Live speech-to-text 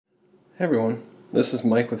Hey everyone, this is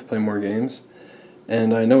Mike with Play More Games,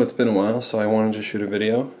 and I know it's been a while, so I wanted to shoot a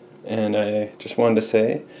video, and I just wanted to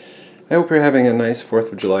say I hope you're having a nice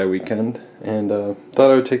 4th of July weekend, and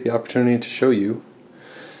thought I would take the opportunity to show you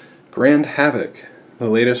Grand Havoc, the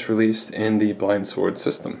latest released in the Blind Sword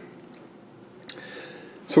system.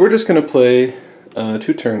 So we're just going to play 2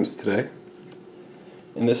 turns today,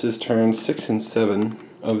 and this is turns 6 and 7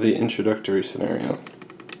 of the introductory scenario.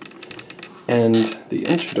 And the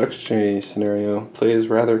introductory scenario plays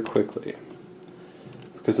rather quickly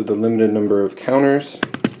because of the limited number of counters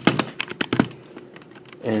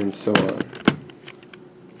and so on.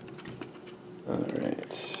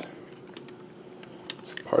 Alright. So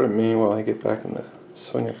pardon me while I get back in the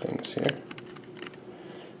swing of things here.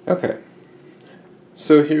 Okay.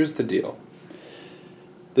 So here's the deal.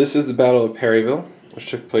 This is the Battle of Perryville, which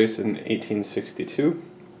took place in 1862.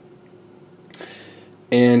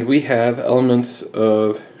 And we have elements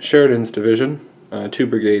of Sheridan's division, 2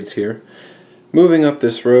 brigades here, moving up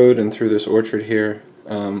this road and through this orchard here.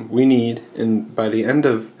 We need, by the end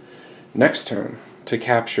of next turn, to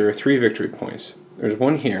capture 3 victory points. There's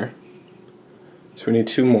 1 here, so we need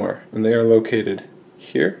 2 more, and they are located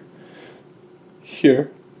here,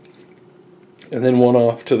 here, and then 1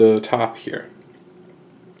 off to the top here.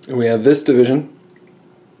 And we have this division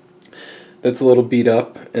that's a little beat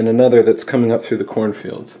up, and another that's coming up through the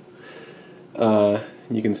cornfields.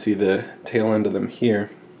 You can see the tail end of them here,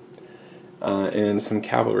 and some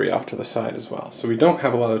cavalry off to the side as well. So we don't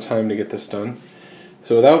have a lot of time to get this done.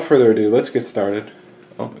 So without further ado, let's get started.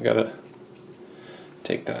 Oh, I gotta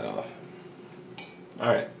take that off.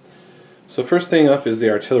 Alright, so first thing up is the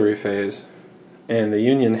artillery phase, and the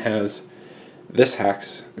Union has this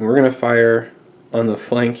hex, and we're going to fire on the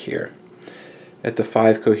flank here at the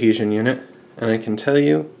 5 cohesion unit. And I can tell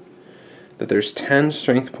you that there's 10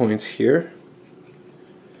 strength points here.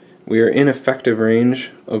 We are in effective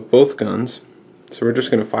range of both guns, so we're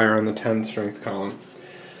just going to fire on the 10 strength column.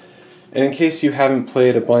 And in case you haven't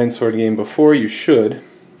played a blind sword game before, you should,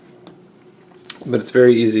 but it's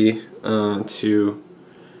very easy to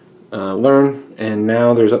learn, and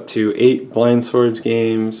now there's up to 8 blind swords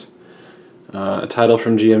games, a title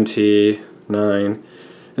from GMT, 9,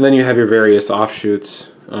 and then you have your various offshoots.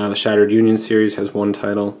 The Shattered Union series has 1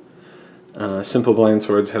 title, Simple Blind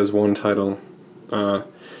Swords has 1 title, and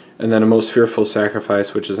then A Most Fearful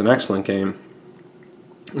Sacrifice, which is an excellent game,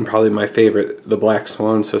 and probably my favorite, the Black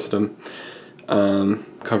Swan system,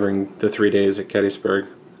 covering the 3 days at Gettysburg.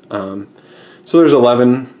 So there's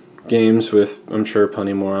 11 games with, I'm sure,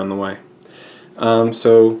 plenty more on the way.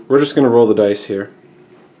 So we're just going to roll the dice here,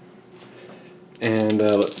 and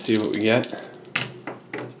let's see what we get.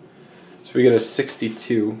 So we get a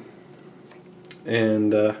 62,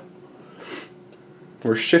 and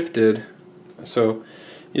we're shifted, so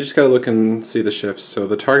you just gotta look and see the shifts. So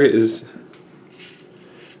the target is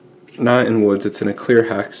not in woods, it's in a clear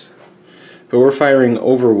hex, but we're firing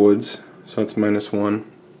over woods, so it's -1.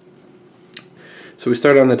 So we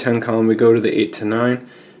start on the 10 column, we go to the 8 to 9,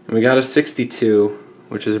 and we got a 62,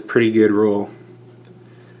 which is a pretty good roll.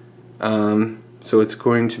 So it's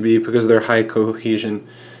going to be, because of their high cohesion,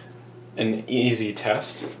 an easy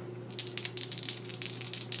test.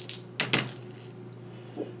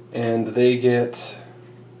 And they get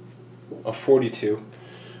a 42,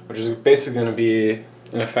 which is basically going to be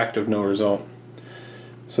an effect of no result.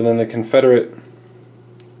 So then the Confederate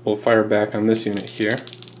will fire back on this unit here,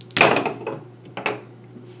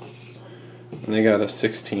 and they got a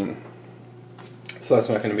 16. So that's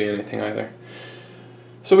not going to be anything either.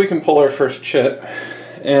 So we can pull our first chit.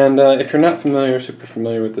 And if you're not super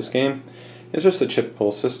familiar with this game, it's just a chit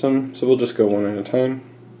pull system, so we'll just go one at a time.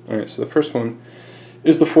 Alright, so the first one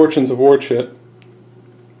is the Fortunes of War chit,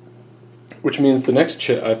 which means the next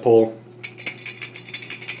chit I pull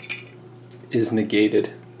is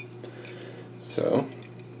negated. So,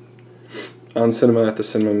 on cinema at the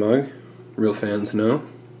cinema mug, real fans know.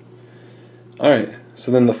 Alright,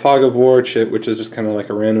 so then the Fog of War chit, which is just kind of like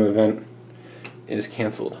a random event, is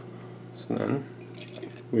cancelled. So then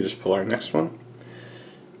we just pull our next one,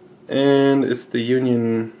 and it's the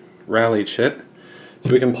Union Rally chit. So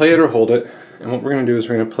we can play it or hold it, and what we're going to do is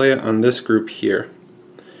we're going to play it on this group here.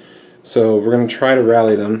 So we're going to try to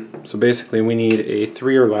rally them. So basically we need a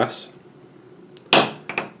 3 or less,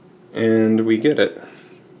 and we get it.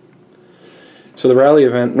 So the rally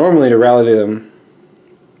event, normally to rally them,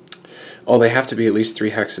 they have to be at least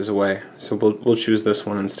 3 hexes away. So we'll choose this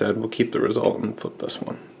one instead. We'll keep the result and flip this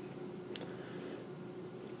one.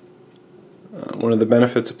 One of the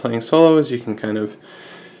benefits of playing solo is you can kind of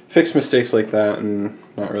fix mistakes like that and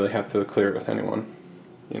not really have to clear it with anyone.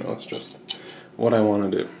 You know, it's just what I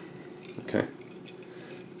want to do. Okay.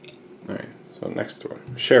 Alright, so next one.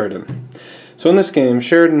 Sheridan. So in this game,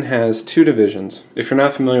 Sheridan has 2 divisions. If you're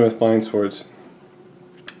not familiar with blind swords,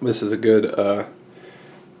 this is a good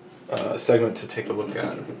segment to take a look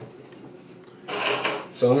at.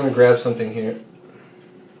 So I'm going to grab something here.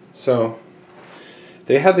 So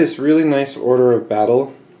they have this really nice order of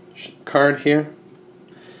battle card here.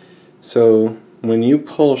 So when you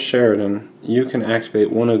pull Sheridan, you can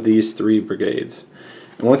activate one of these 3 brigades.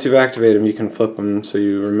 And once you've activated them, you can flip them so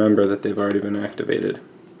you remember that they've already been activated.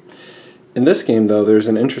 In this game, though, there's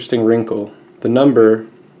an interesting wrinkle. The number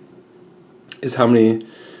is how many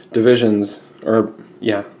divisions, or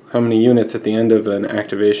yeah, how many units at the end of an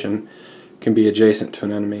activation can be adjacent to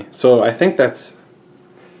an enemy. So I think that's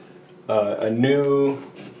a new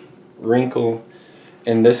wrinkle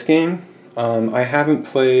in this game. I haven't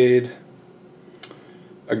played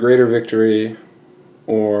A Greater Victory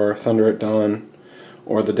or Thunder at Dawn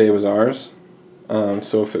or The Day Was Ours.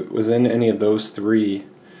 So if it was in any of those 3,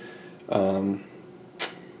 I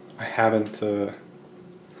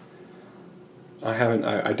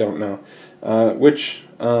don't know.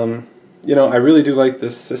 You know, I really do like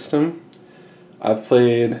this system. I've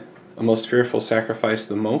played A Most Fearful Sacrifice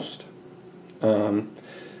the most,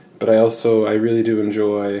 but I really do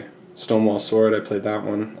enjoy Stonewall Sword. I played that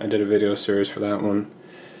one. I did a video series for that one,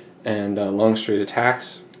 and Long Straight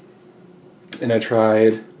Attacks, and I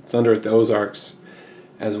tried Thunder at the Ozarks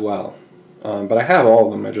as well. But I have all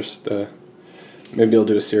of them. I just maybe I'll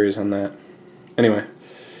do a series on that. Anyway,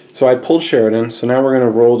 so I pulled Sheridan. So now we're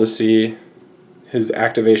going to roll to see his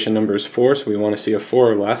activation number is 4. So we want to see a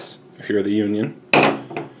 4 or less if you're the Union,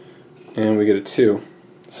 and we get a 2.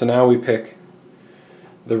 So now we pick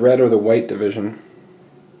the red or the white division,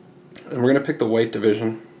 and we're going to pick the white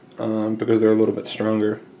division because they're a little bit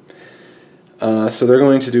stronger. So they're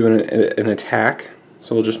going to do an attack.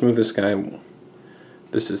 So we'll just move this guy.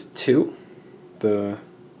 This is 2. The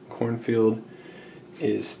cornfield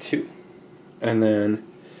is 2. And then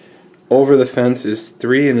over the fence is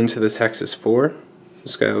 3, and into this hex is 4.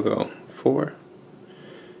 This guy will go 4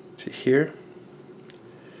 to here.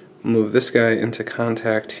 Move this guy into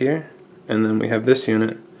contact here, and then we have this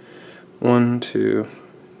unit 1, 2,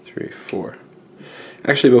 3, 4.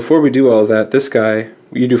 Actually, before we do all of that, this guy,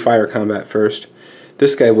 you do fire combat first.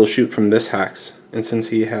 This guy will shoot from this hex, and since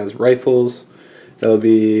he has rifles, that'll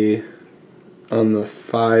be on the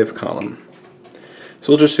 5 column.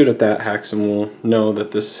 So we'll just shoot at that hex, and we'll know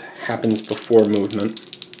that this happens before movement.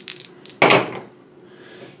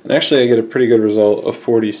 And actually I get a pretty good result of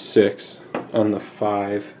 46 on the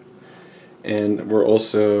 5. And we're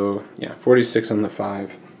also, yeah, 46 on the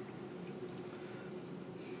 5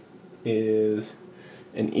 is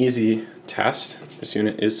an easy test. This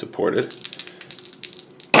unit is supported.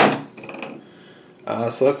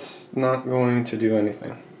 So that's not going to do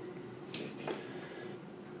anything.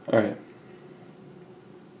 Alright.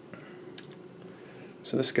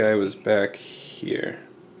 So this guy was back here.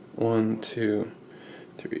 1, 2,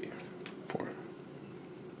 3, 4.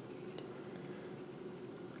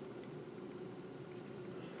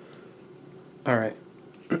 Alright.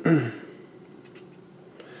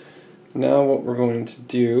 Now what we're going to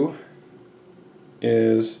do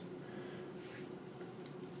is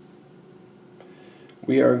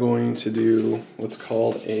we are going to do what's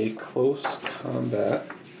called a close combat.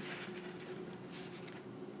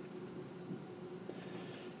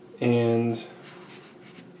 And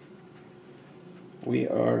we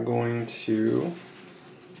are going to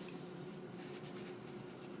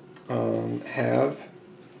have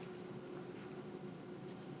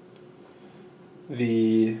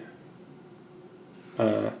the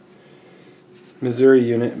Missouri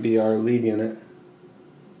unit be our lead unit.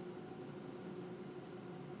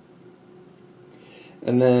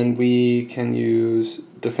 And then we can use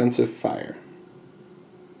defensive fire.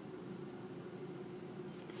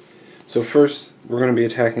 So first, we're going to be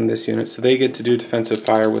attacking this unit. So they get to do defensive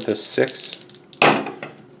fire with a 6. And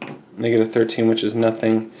they get a 13, which is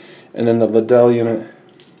nothing. And then the Liddell unit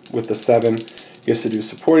with the 7 gets to do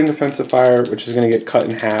supporting defensive fire, which is going to get cut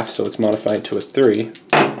in half, so it's modified to a 3.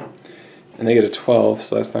 And they get a 12,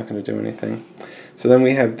 so that's not going to do anything. So then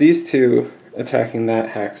we have these two attacking that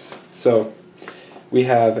hex. So we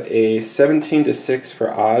have a 17 to 6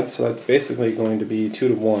 for odds, so that's basically going to be 2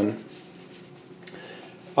 to 1.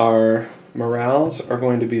 Our morales are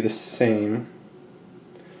going to be the same.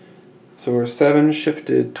 So we're 7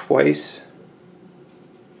 shifted twice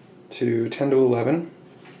to 10 to 11.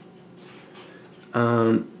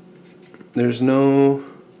 There's no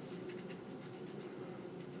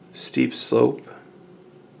steep slope.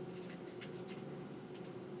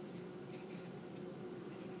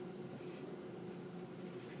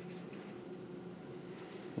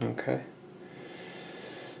 Okay.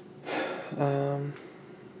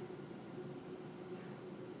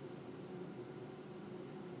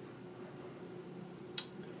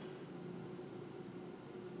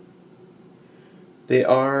 They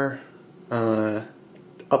are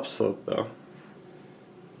upslope though.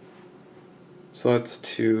 So that's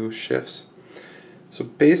 2 shifts. So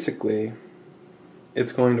basically,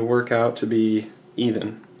 it's going to work out to be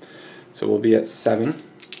even. So we'll be at 7.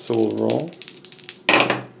 So we'll roll.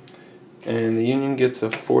 And the union gets a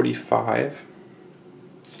 45.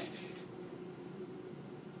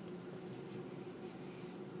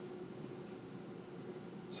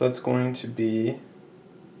 So that's going to be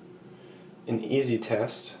an easy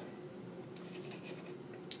test.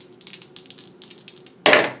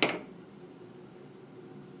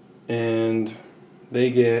 And they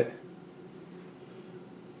get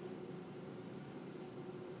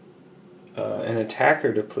an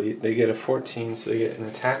attacker deplete. They get a 14, so they get an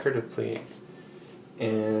attacker deplete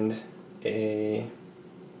and a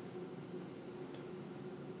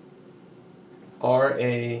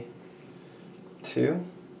RA2.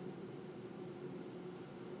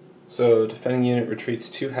 So defending unit retreats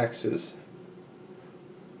 2 hexes.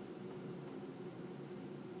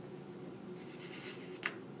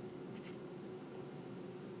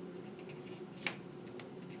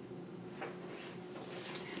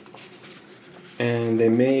 And they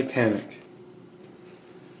may panic.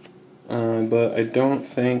 But I don't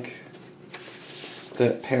think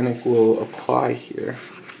that panic will apply here.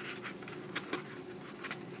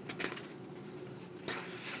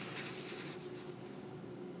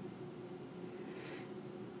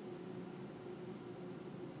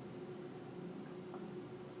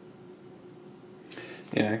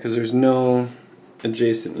 Yeah, because there's no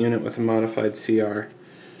adjacent unit with a modified CR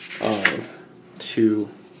of 2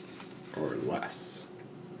 or less.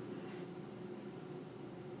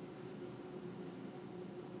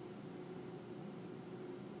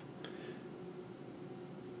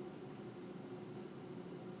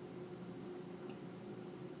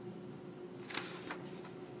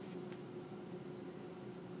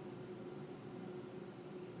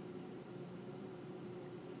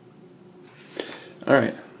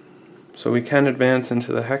 Alright, so we can advance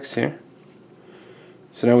into the hex here.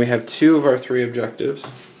 So now we have 2 of our 3 objectives.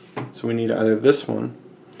 So we need either this one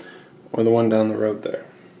or the one down the road there.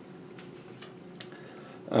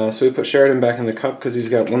 So we put Sheridan back in the cup because he's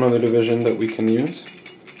got one other division that we can use.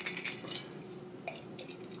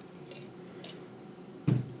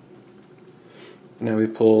 Now we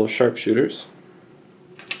pull sharpshooters.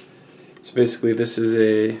 So basically this is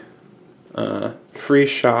a free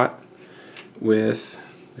shot with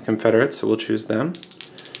the Confederates, so we'll choose them.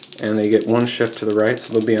 And they get 1 shift to the right,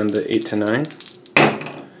 so they'll be on the 8 to 9.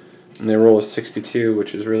 And they roll a 62,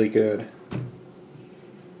 which is really good.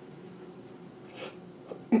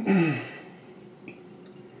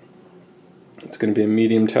 It's going to be a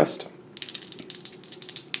medium test.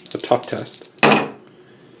 It's a tough test.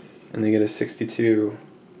 And they get a 62,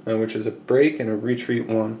 which is a break and a retreat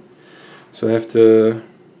 1. So I have to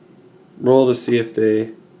roll to see if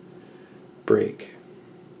they break.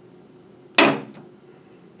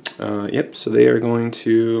 Yep, so they are going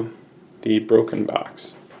to the broken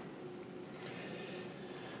box.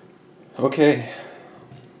 Okay.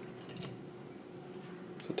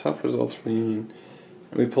 So tough results for the Union.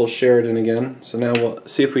 And we pull Sheridan again. So now we'll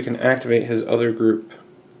see if we can activate his other group.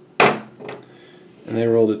 And they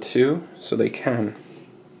rolled a 2, so they can.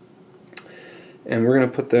 And we're going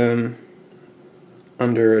to put them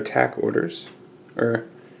under attack orders. Or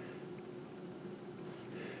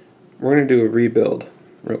we're going to do a rebuild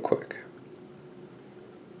real quick.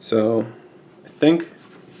 So I think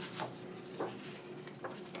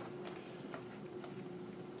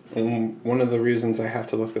one of the reasons I have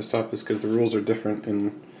to look this up is because the rules are different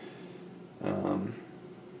in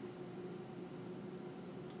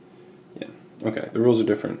the rules are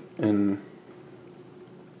different in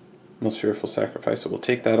Most Fearful Sacrifice, so we'll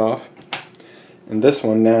take that off. And this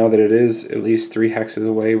one, now that it is at least 3 hexes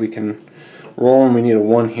away, we can roll, and we need a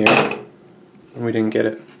 1 here, and we didn't get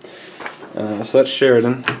it. So that's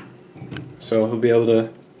Sheridan, so he'll be able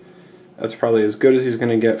to, that's probably as good as he's going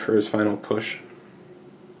to get for his final push.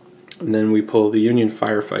 And then we pull the Union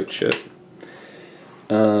firefight shit.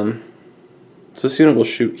 So this unit will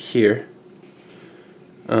shoot here.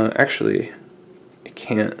 Actually, it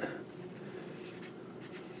can't.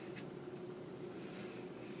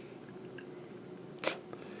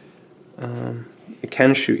 It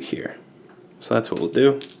can shoot here. So that's what we'll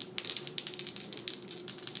do.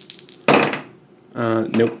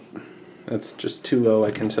 Nope. That's just too low,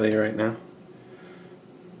 I can tell you right now.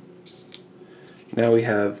 Now we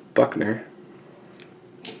have Buckner.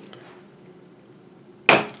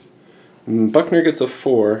 Buckner gets a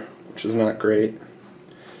 4, which is not great.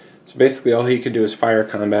 So basically all he can do is fire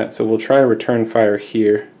combat, so we'll try to return fire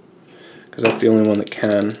here, because that's the only one that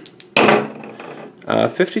can.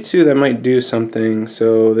 52, that might do something,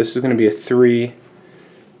 so this is going to be a 3.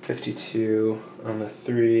 52 on the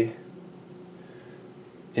 3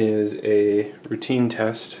 is a routine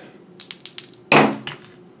test.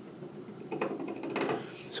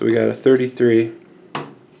 So we got a 33,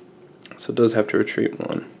 so it does have to retreat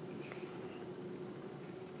 1.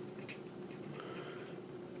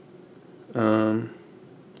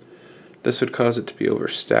 This would cause it to be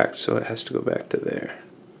overstacked, so it has to go back to there.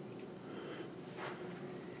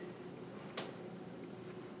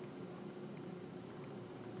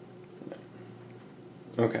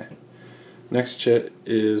 Okay. Next chit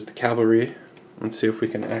is the cavalry. Let's see if we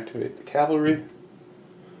can activate the cavalry.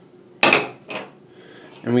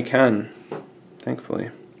 And we can,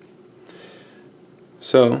 thankfully.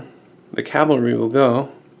 So, the cavalry will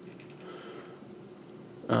go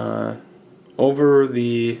over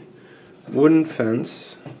the wooden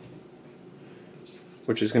fence,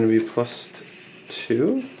 which is going to be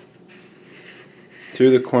 +2,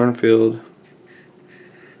 through the cornfield,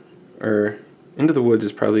 or into the woods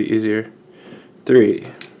is probably easier. 3,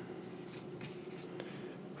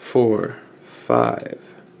 4, 5.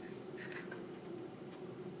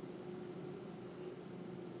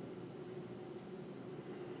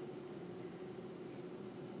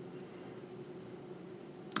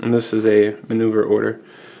 And this is a maneuver order.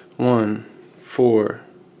 1, 4,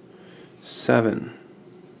 7,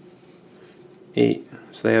 8.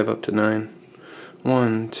 So they have up to 9.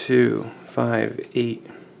 1, 2, 5, 8.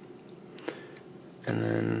 And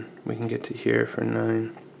then we can get to here for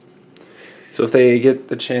 9. So if they get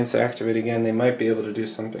the chance to activate again, they might be able to do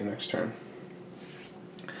something next turn.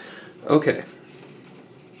 Okay.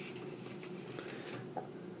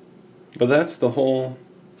 But that's the whole...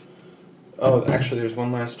 Oh, actually there's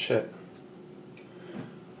one last chit.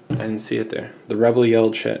 I didn't see it there. The Rebel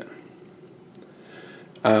Yell chit.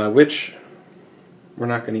 Which we're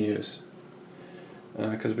not going to use.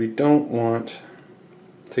 Because we don't want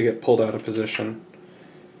to get pulled out of position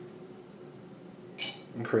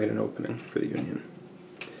and create an opening for the Union.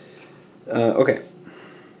 Okay.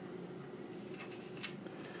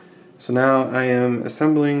 So now I am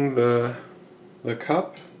assembling the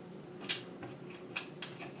cup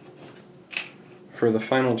for the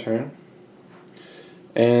final turn.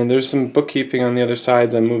 And there's some bookkeeping on the other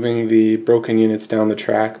sides. I'm moving the broken units down the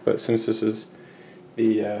track, but since this is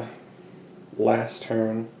the last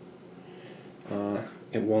turn,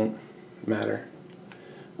 it won't matter.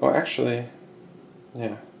 Oh, actually,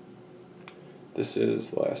 yeah. This is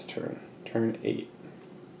the last turn. Turn 8.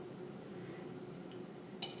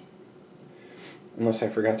 Unless I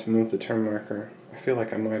forgot to move the turn marker. I feel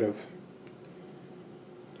like I might have.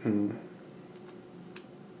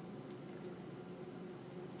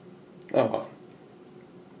 Oh well.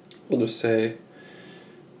 We'll just say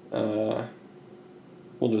that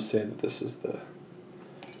this is the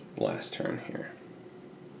last turn here.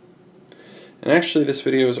 And actually this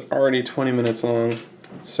video is already 20 minutes long,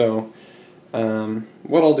 so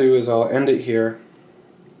what I'll do is I'll end it here.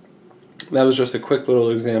 That was just a quick little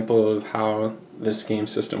example of how this game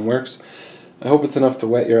system works. I hope it's enough to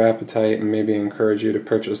whet your appetite and maybe encourage you to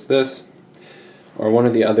purchase this or one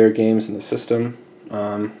of the other games in the system.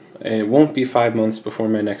 It won't be 5 months before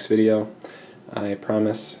my next video, I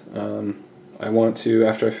promise. I want to,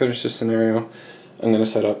 after I finish this scenario, I'm going to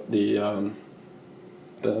set up the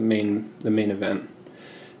main event,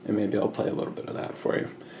 and maybe I'll play a little bit of that for you.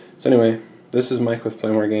 So anyway, this is Mike with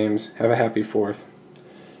Play More Games. Have a happy 4th.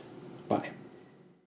 Bye.